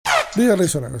Dear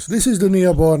listeners, this is the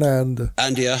Neoborn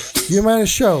and Human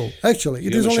show. Actually,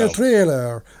 it is only a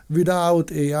trailer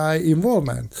without AI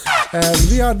involvement. And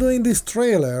we are doing this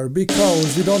trailer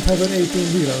because we don't have an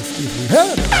 18-wheeler. If we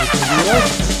had an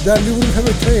 18-wheeler, then we wouldn't have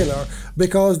a trailer,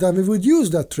 because then we would use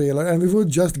that trailer and we would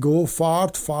just go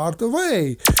far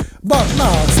away. But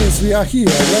now, since we are here,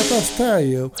 let us tell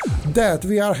you that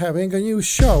we are having a new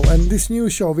show. And this new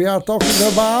show, we are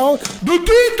talking about the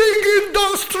dating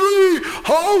industry.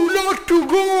 How not to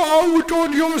go out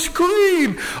on your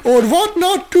screen, or what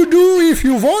not to do if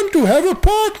you want to have a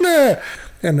partner,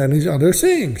 and then these other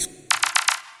things.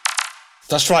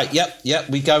 That's right. Yep.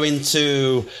 We go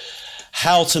into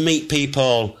how to meet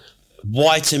people,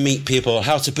 why to meet people,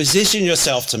 how to position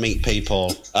yourself to meet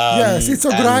people. Yes, it's a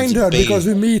grinder because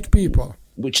we meet people.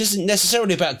 Which isn't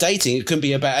necessarily about dating. It can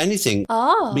be about anything.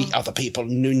 Oh. Meet other people,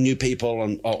 new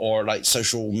people, or like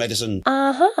social medicine.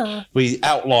 Uh-huh. We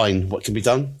outline what can be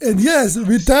done. And yes,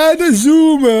 we tell the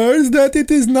Zoomers that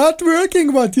it is not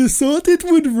working what you thought it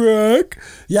would work.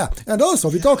 Yeah, and also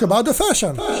we talk about the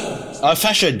fashion.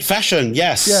 Fashion,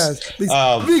 yes. Yes, we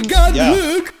got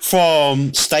look.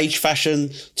 From stage fashion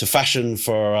to fashion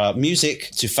for music,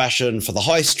 to fashion for the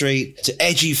high street, to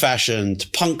edgy fashion, to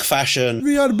punk fashion.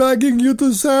 We are begging you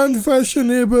to send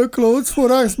fashionable clothes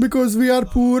for us because we are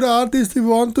poor artists. We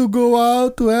want to go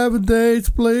out to have dates,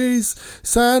 please.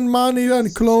 Send money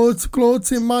and clothes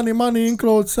in money in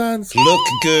clothes. Send. Look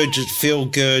good, feel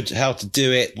good, how to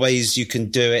do it, ways you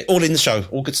can do it. All in the show,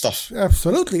 all good stuff.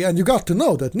 Absolutely, and you got to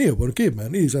know that Neoborn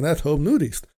Kidman is an at-home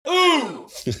nudist. Ooh!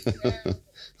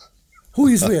 Who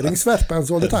is wearing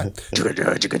sweatpants all the time.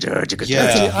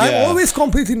 Actually, I'm always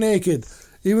completely naked.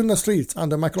 Even the streets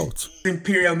under my clothes.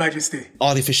 Imperial Majesty.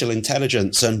 Artificial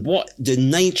intelligence and what the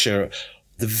nature,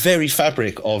 the very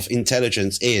fabric of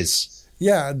intelligence is.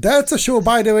 Yeah, that's a show,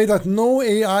 by the way, that no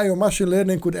AI or machine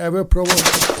learning could ever provoke.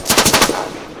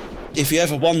 If you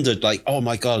ever wondered, like, oh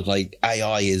my God, like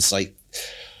AI is like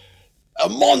a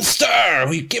monster,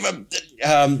 we give a...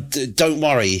 don't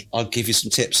worry, I'll give you some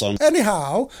tips on.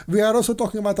 Anyhow, we are also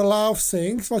talking about a lot of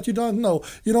things what you don't know.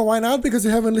 You know why not? Because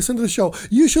you haven't listened to the show.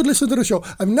 You should listen to the show.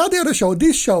 I'm not the other show,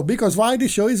 this show, because why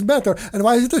this show is better. And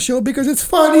why is it a show? Because it's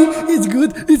funny, it's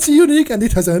good, it's unique, and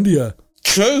it has India.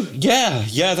 True, yeah,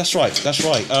 that's right. Okay,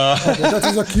 that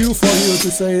is a cue for you to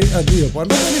say India.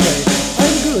 But anyway,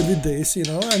 I'm good with this, you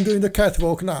know. I'm doing the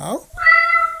catwalk now.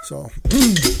 So...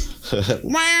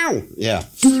 Wow! Yeah.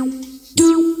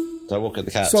 Don't walk at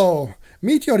the cat. So,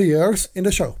 meet your ears in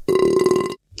the show.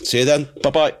 See you then.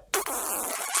 Bye-bye.